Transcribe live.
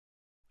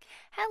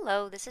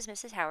Hello, this is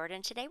Mrs. Howard,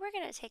 and today we're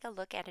going to take a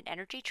look at an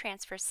energy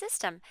transfer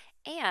system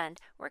and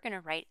we're going to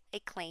write a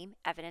claim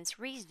evidence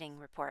reasoning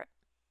report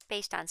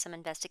based on some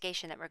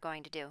investigation that we're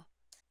going to do.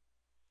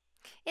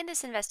 In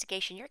this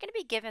investigation, you're going to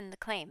be given the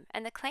claim,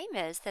 and the claim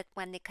is that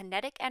when the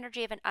kinetic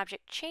energy of an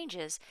object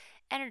changes,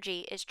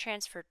 energy is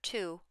transferred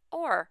to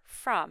or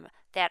from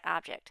that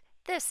object.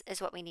 This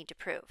is what we need to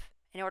prove.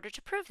 In order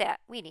to prove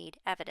that, we need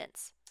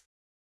evidence.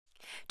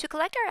 To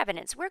collect our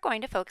evidence, we're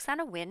going to focus on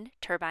a wind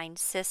turbine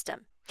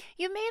system.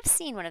 You may have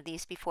seen one of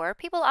these before.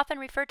 People often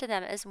refer to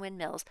them as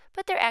windmills,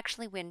 but they're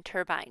actually wind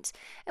turbines.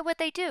 And what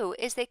they do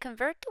is they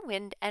convert the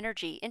wind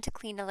energy into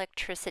clean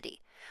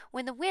electricity.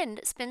 When the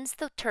wind spins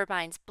the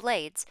turbine's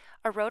blades,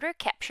 a rotor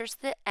captures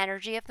the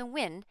energy of the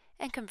wind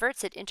and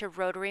converts it into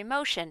rotary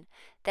motion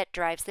that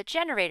drives the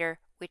generator,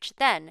 which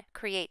then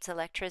creates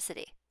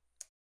electricity.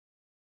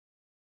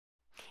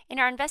 In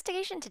our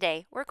investigation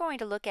today, we're going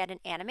to look at an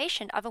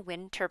animation of a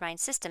wind turbine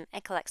system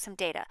and collect some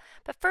data.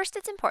 But first,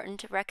 it's important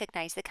to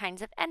recognize the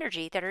kinds of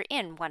energy that are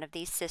in one of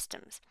these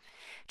systems.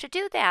 To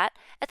do that,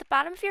 at the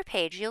bottom of your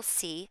page, you'll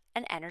see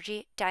an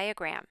energy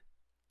diagram.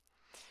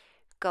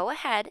 Go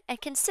ahead and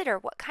consider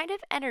what kind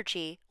of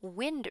energy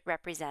wind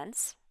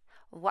represents,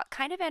 what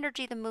kind of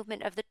energy the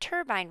movement of the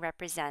turbine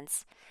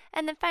represents,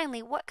 and then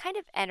finally, what kind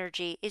of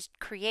energy is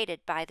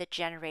created by the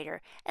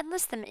generator, and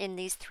list them in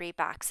these three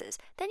boxes.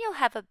 Then you'll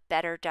have a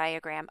better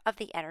diagram of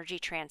the energy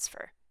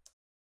transfer.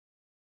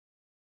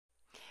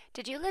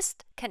 Did you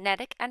list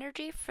kinetic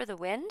energy for the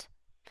wind?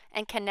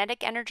 And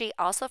kinetic energy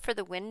also for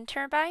the wind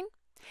turbine?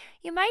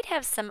 You might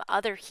have some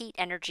other heat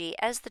energy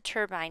as the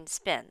turbine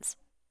spins.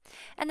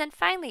 And then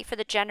finally, for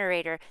the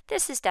generator,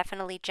 this is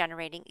definitely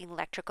generating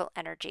electrical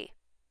energy.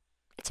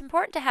 It's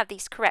important to have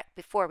these correct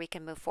before we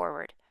can move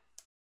forward.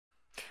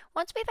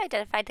 Once we've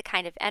identified the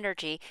kind of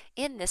energy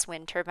in this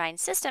wind turbine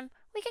system,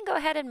 we can go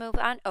ahead and move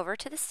on over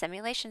to the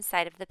simulation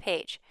side of the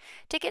page.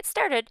 To get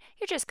started,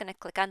 you're just going to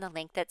click on the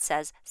link that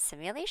says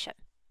Simulation.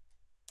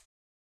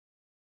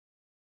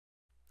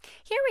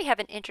 Here we have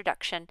an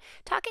introduction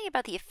talking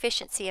about the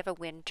efficiency of a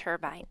wind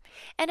turbine,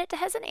 and it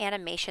has an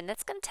animation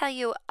that's going to tell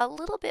you a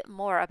little bit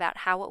more about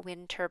how a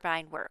wind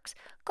turbine works.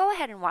 Go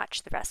ahead and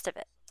watch the rest of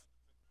it.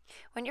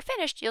 When you're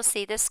finished, you'll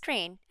see this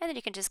screen, and then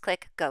you can just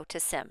click Go to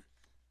Sim.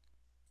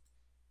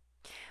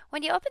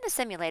 When you open the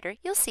simulator,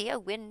 you'll see a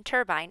wind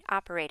turbine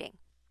operating.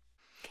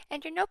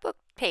 And your notebook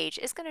page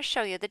is going to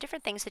show you the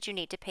different things that you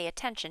need to pay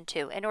attention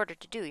to in order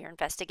to do your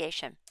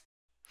investigation.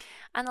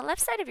 On the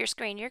left side of your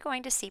screen, you're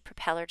going to see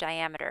propeller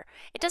diameter.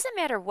 It doesn't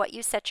matter what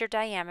you set your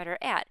diameter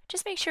at,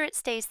 just make sure it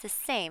stays the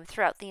same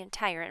throughout the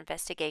entire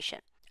investigation.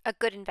 A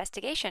good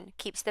investigation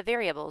keeps the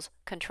variables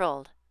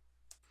controlled.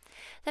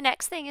 The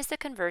next thing is the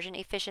conversion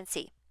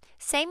efficiency.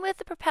 Same with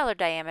the propeller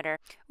diameter.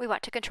 We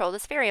want to control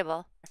this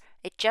variable.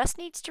 It just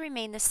needs to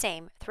remain the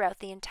same throughout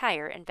the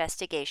entire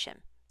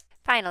investigation.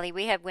 Finally,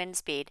 we have wind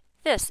speed.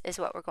 This is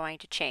what we're going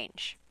to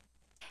change.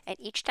 And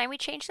each time we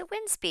change the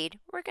wind speed,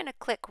 we're going to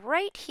click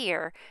right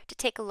here to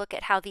take a look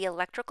at how the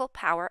electrical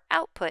power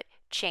output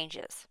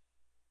changes.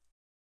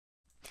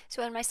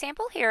 So in my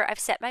sample here, I've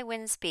set my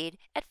wind speed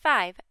at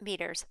 5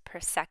 meters per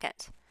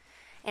second.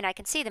 And I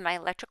can see that my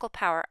electrical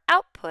power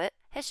output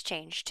has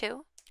changed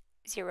to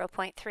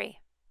 0.3.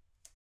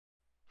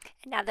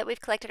 And now that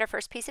we've collected our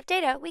first piece of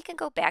data, we can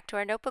go back to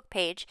our notebook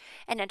page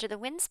and enter the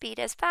wind speed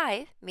as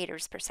 5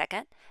 meters per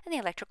second and the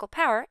electrical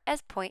power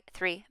as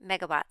 0.3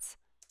 megawatts.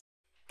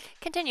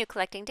 Continue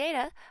collecting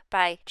data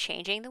by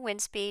changing the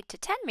wind speed to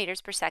 10 meters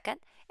per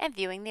second and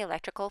viewing the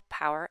electrical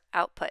power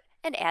output,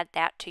 and add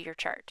that to your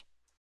chart.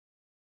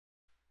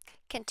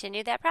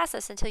 Continue that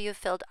process until you've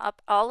filled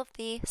up all of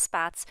the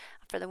spots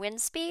for the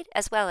wind speed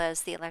as well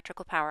as the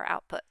electrical power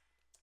output.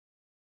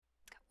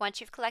 Once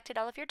you've collected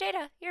all of your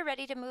data, you're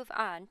ready to move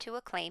on to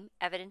a claim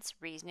evidence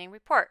reasoning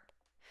report.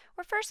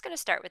 We're first going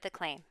to start with the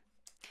claim.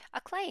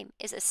 A claim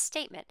is a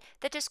statement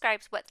that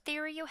describes what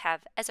theory you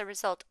have as a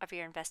result of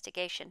your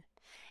investigation.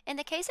 In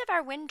the case of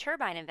our wind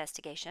turbine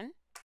investigation,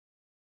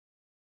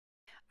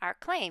 our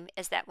claim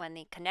is that when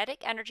the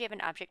kinetic energy of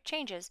an object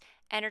changes,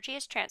 energy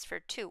is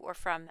transferred to or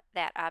from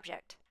that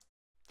object.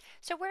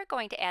 So we're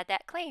going to add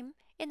that claim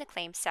in the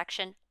claim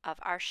section of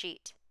our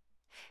sheet.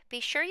 Be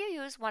sure you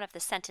use one of the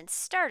sentence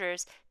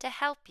starters to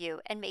help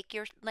you and make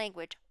your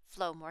language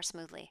flow more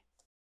smoothly.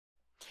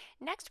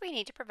 Next, we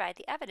need to provide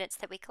the evidence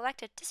that we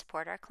collected to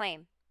support our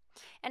claim.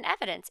 An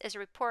evidence is a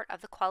report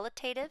of the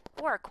qualitative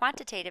or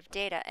quantitative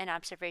data and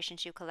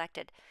observations you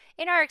collected.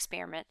 In our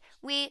experiment,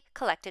 we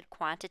collected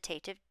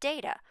quantitative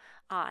data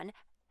on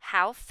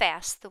how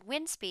fast the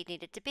wind speed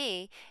needed to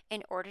be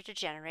in order to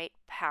generate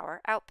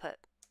power output.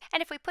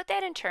 And if we put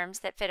that in terms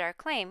that fit our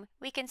claim,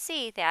 we can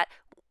see that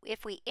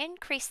if we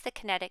increase the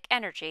kinetic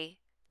energy,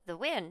 the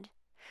wind,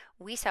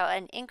 we saw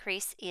an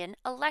increase in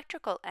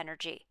electrical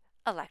energy,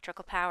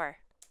 electrical power.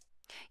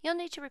 You'll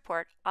need to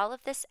report all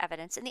of this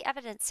evidence in the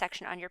evidence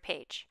section on your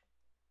page.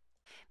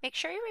 Make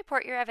sure you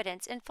report your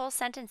evidence in full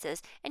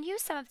sentences and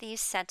use some of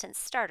these sentence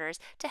starters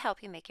to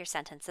help you make your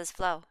sentences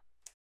flow.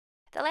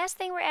 The last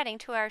thing we're adding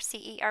to our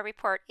CER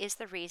report is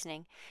the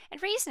reasoning.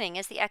 And reasoning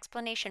is the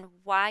explanation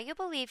why you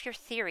believe your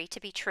theory to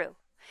be true.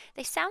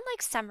 They sound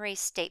like summary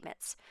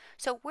statements.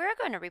 So we're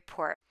going to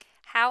report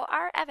how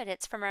our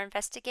evidence from our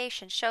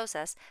investigation shows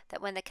us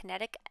that when the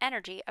kinetic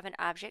energy of an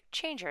object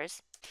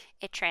changes,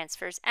 it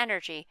transfers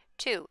energy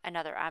to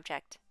another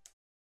object.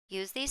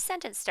 Use these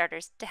sentence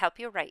starters to help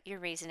you write your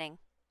reasoning.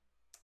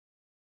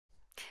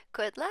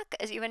 Good luck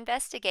as you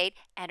investigate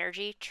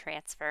energy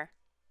transfer.